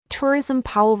Tourism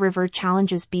Powell River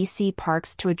challenges BC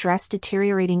parks to address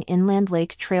deteriorating inland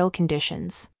lake trail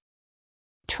conditions.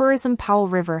 Tourism Powell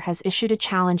River has issued a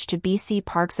challenge to BC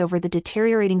parks over the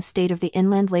deteriorating state of the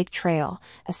inland lake trail,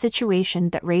 a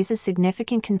situation that raises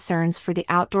significant concerns for the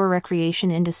outdoor recreation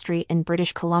industry in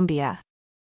British Columbia.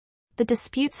 The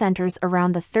dispute centers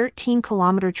around the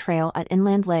 13-kilometer trail at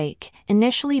Inland Lake,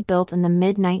 initially built in the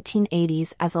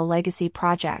mid-1980s as a legacy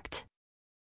project.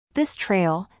 This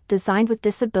trail, designed with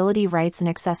disability rights and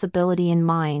accessibility in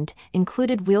mind,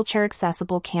 included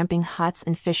wheelchair-accessible camping huts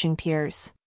and fishing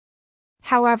piers.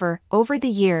 However, over the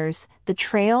years, the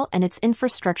trail and its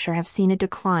infrastructure have seen a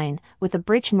decline, with a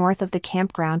bridge north of the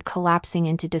campground collapsing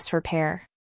into disrepair.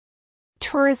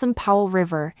 Tourism Powell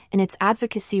River, in its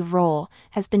advocacy role,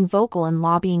 has been vocal in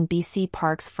lobbying BC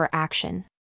parks for action.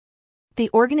 The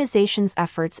organization's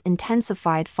efforts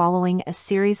intensified following a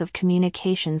series of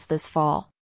communications this fall.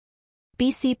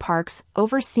 BC Parks,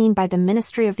 overseen by the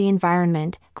Ministry of the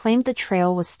Environment, claimed the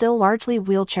trail was still largely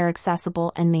wheelchair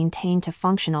accessible and maintained to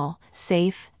functional,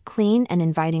 safe, clean and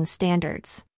inviting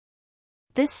standards.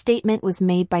 This statement was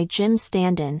made by Jim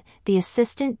Standen, the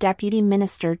Assistant Deputy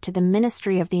Minister to the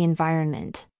Ministry of the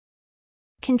Environment.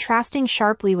 Contrasting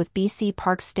sharply with BC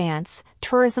Parks' stance,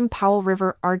 Tourism Powell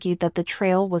River argued that the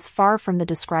trail was far from the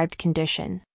described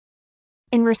condition.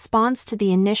 In response to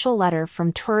the initial letter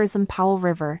from Tourism Powell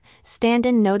River,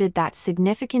 Standen noted that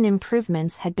significant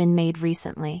improvements had been made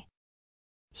recently.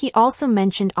 He also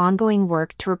mentioned ongoing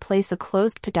work to replace a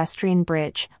closed pedestrian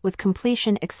bridge, with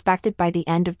completion expected by the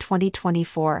end of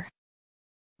 2024.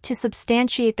 To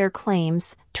substantiate their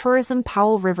claims, Tourism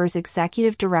Powell River's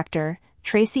executive director,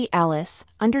 Tracy Ellis,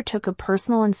 undertook a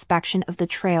personal inspection of the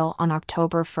trail on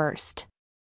October 1.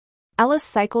 Ellis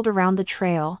cycled around the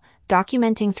trail,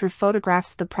 documenting through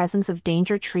photographs the presence of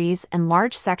danger trees and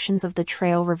large sections of the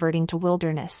trail reverting to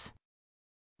wilderness.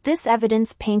 This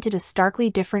evidence painted a starkly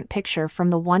different picture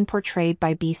from the one portrayed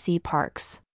by BC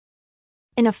Parks.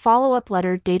 In a follow-up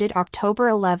letter dated October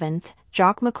 11,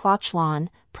 Jock McLaughlin,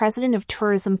 president of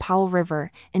Tourism Powell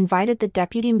River, invited the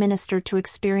deputy minister to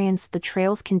experience the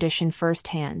trail's condition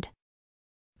firsthand.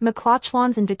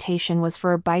 McLaughlin's invitation was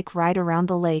for a bike ride around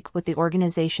the lake with the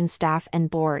organization's staff and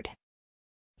board.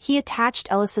 He attached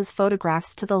Ellis's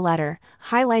photographs to the letter,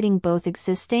 highlighting both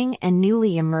existing and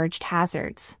newly emerged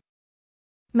hazards.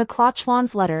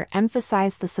 McLaughlin's letter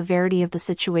emphasized the severity of the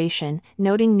situation,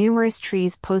 noting numerous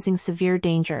trees posing severe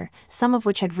danger, some of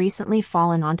which had recently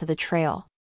fallen onto the trail.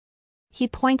 He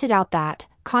pointed out that,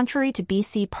 contrary to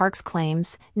BC Parks'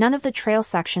 claims, none of the trail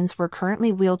sections were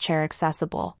currently wheelchair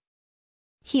accessible.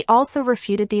 He also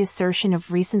refuted the assertion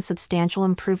of recent substantial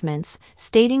improvements,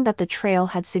 stating that the trail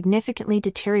had significantly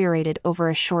deteriorated over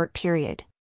a short period.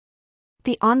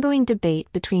 The ongoing debate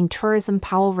between Tourism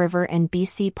Powell River and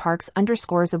BC Parks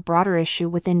underscores a broader issue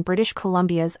within British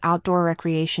Columbia's outdoor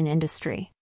recreation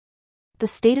industry. The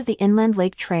state of the Inland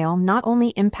Lake Trail not only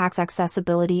impacts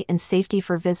accessibility and safety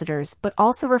for visitors but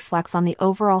also reflects on the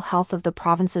overall health of the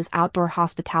province's outdoor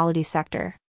hospitality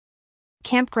sector.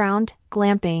 Campground,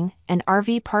 glamping, and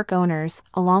RV park owners,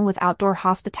 along with outdoor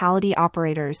hospitality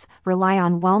operators, rely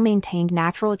on well-maintained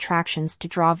natural attractions to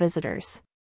draw visitors.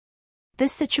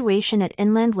 This situation at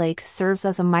Inland Lake serves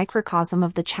as a microcosm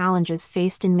of the challenges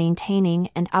faced in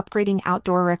maintaining and upgrading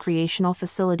outdoor recreational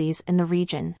facilities in the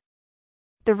region.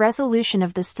 The resolution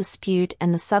of this dispute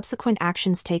and the subsequent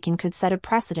actions taken could set a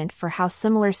precedent for how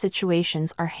similar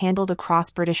situations are handled across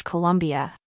British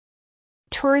Columbia.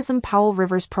 Tourism Powell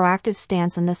River's proactive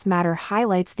stance in this matter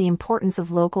highlights the importance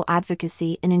of local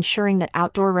advocacy in ensuring that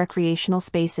outdoor recreational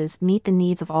spaces meet the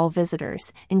needs of all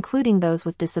visitors, including those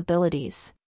with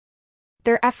disabilities.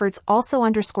 Their efforts also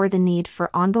underscore the need for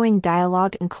ongoing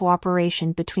dialogue and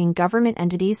cooperation between government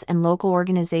entities and local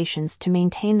organizations to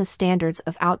maintain the standards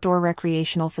of outdoor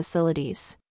recreational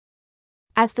facilities.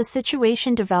 As the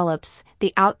situation develops,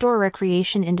 the outdoor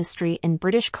recreation industry in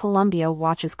British Columbia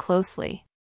watches closely.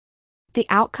 The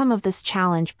outcome of this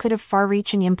challenge could have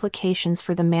far-reaching implications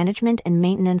for the management and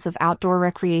maintenance of outdoor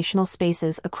recreational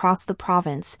spaces across the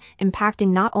province,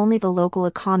 impacting not only the local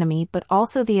economy but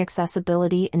also the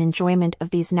accessibility and enjoyment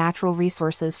of these natural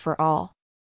resources for all.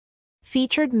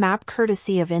 Featured map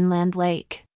courtesy of Inland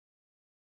Lake.